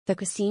The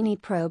Cassini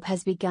probe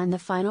has begun the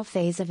final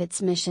phase of its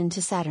mission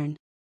to Saturn.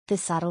 The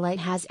satellite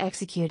has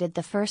executed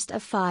the first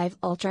of 5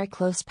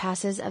 ultra-close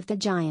passes of the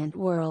giant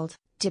world,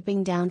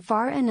 dipping down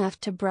far enough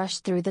to brush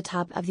through the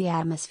top of the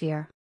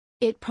atmosphere.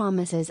 It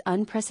promises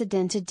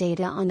unprecedented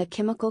data on the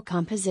chemical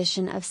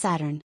composition of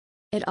Saturn.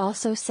 It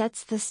also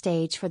sets the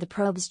stage for the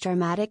probe's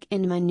dramatic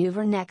end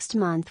maneuver next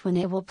month when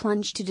it will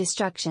plunge to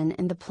destruction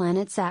in the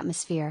planet's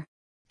atmosphere.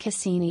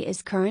 Cassini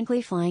is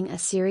currently flying a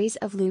series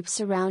of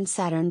loops around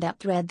Saturn that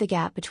thread the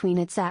gap between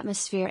its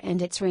atmosphere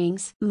and its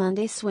rings.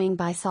 Monday's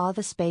swing-by saw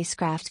the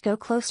spacecraft go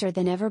closer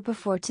than ever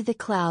before to the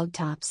cloud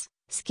tops,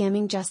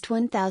 skimming just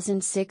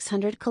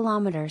 1,600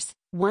 kilometers,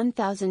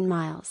 1,000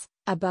 miles,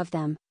 above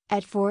them,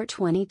 at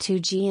 4:22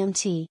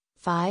 GMT,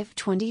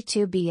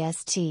 5:22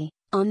 BST,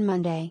 on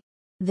Monday.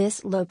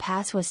 This low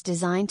pass was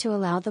designed to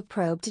allow the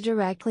probe to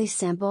directly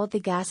sample the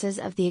gases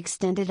of the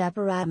extended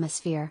upper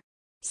atmosphere.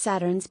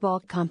 Saturn's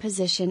bulk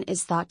composition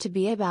is thought to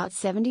be about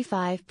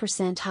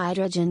 75%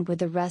 hydrogen with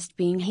the rest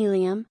being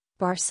helium,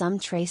 bar some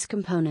trace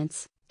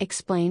components,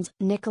 explains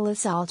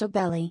Nicholas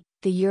Altobelli,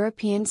 the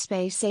European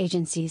Space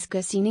Agency's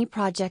Cassini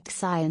project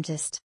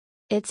scientist.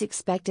 It's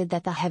expected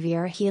that the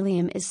heavier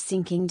helium is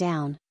sinking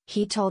down,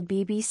 he told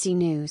BBC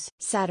News.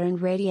 Saturn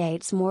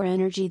radiates more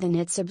energy than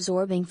it's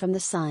absorbing from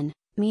the Sun,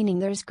 meaning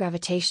there's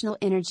gravitational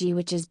energy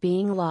which is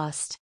being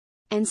lost.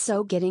 And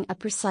so getting a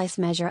precise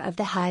measure of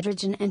the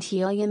hydrogen and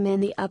helium in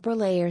the upper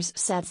layers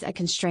sets a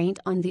constraint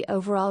on the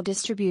overall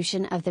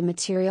distribution of the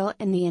material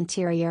in the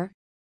interior.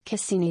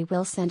 Cassini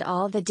will send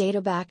all the data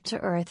back to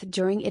Earth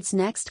during its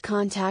next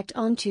contact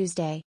on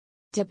Tuesday.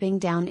 Dipping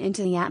down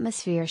into the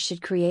atmosphere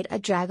should create a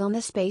drag on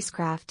the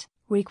spacecraft,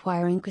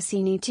 requiring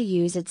Cassini to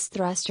use its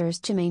thrusters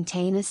to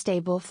maintain a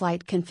stable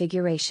flight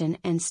configuration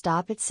and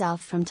stop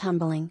itself from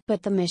tumbling.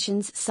 But the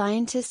mission's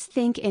scientists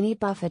think any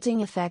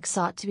buffeting effects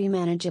ought to be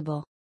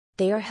manageable.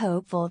 They are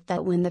hopeful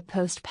that when the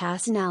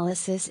post-pass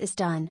analysis is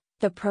done,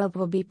 the probe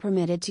will be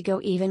permitted to go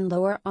even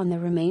lower on the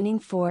remaining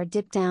 4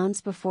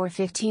 dip-downs before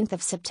 15th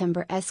of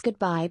September's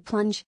goodbye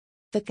plunge.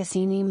 The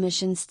Cassini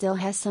mission still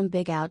has some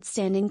big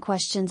outstanding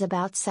questions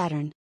about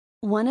Saturn.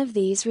 One of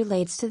these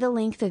relates to the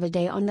length of a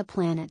day on the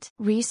planet.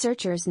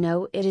 Researchers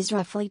know it is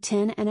roughly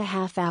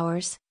 10.5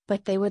 hours,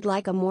 but they would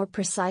like a more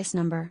precise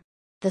number.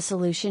 The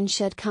solution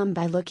should come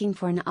by looking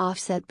for an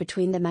offset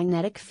between the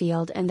magnetic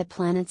field and the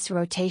planet's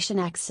rotation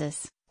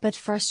axis. But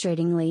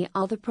frustratingly,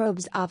 all the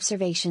probe's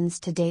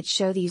observations to date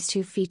show these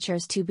two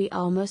features to be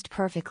almost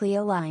perfectly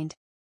aligned.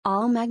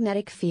 All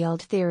magnetic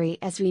field theory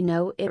as we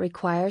know it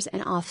requires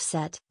an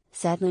offset,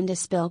 said Linda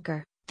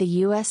Spilker, the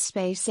U.S.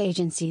 Space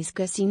Agency's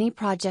Cassini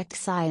project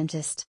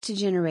scientist. To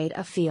generate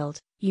a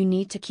field, you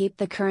need to keep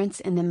the currents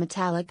in the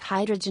metallic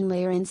hydrogen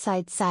layer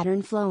inside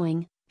Saturn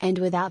flowing, and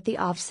without the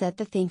offset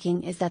the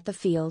thinking is that the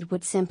field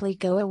would simply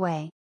go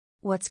away.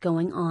 What's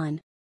going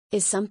on?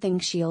 Is something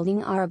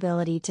shielding our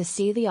ability to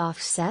see the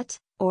offset,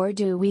 or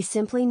do we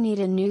simply need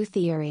a new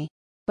theory?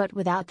 But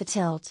without the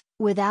tilt,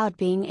 without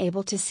being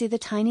able to see the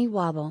tiny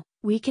wobble,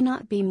 we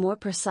cannot be more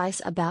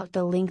precise about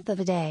the length of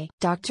a day.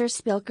 Dr.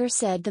 Spilker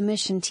said the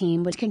mission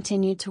team would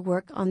continue to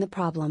work on the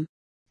problem.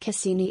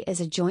 Cassini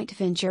is a joint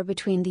venture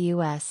between the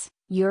US,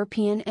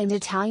 European and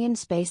Italian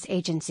space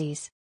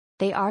agencies.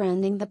 They are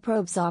ending the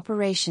probe's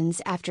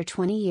operations after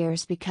 20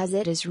 years because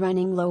it is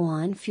running low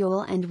on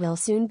fuel and will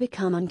soon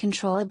become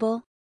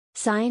uncontrollable.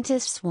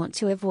 Scientists want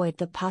to avoid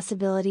the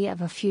possibility of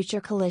a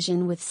future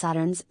collision with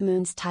Saturn's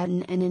moons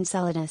Titan and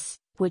Enceladus,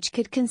 which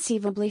could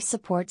conceivably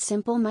support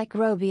simple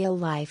microbial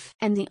life.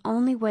 And the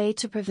only way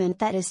to prevent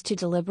that is to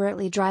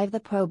deliberately drive the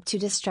probe to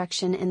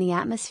destruction in the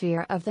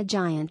atmosphere of the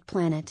giant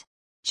planet.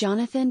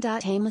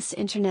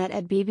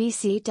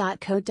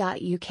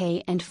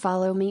 Jonathan.Amos@bbc.co.uk and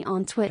follow me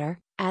on Twitter,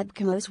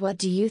 @Kamos. What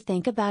do you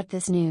think about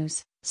this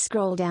news?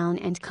 Scroll down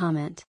and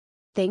comment.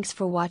 Thanks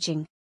for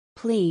watching.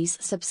 Please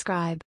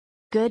subscribe.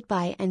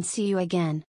 Goodbye and see you again.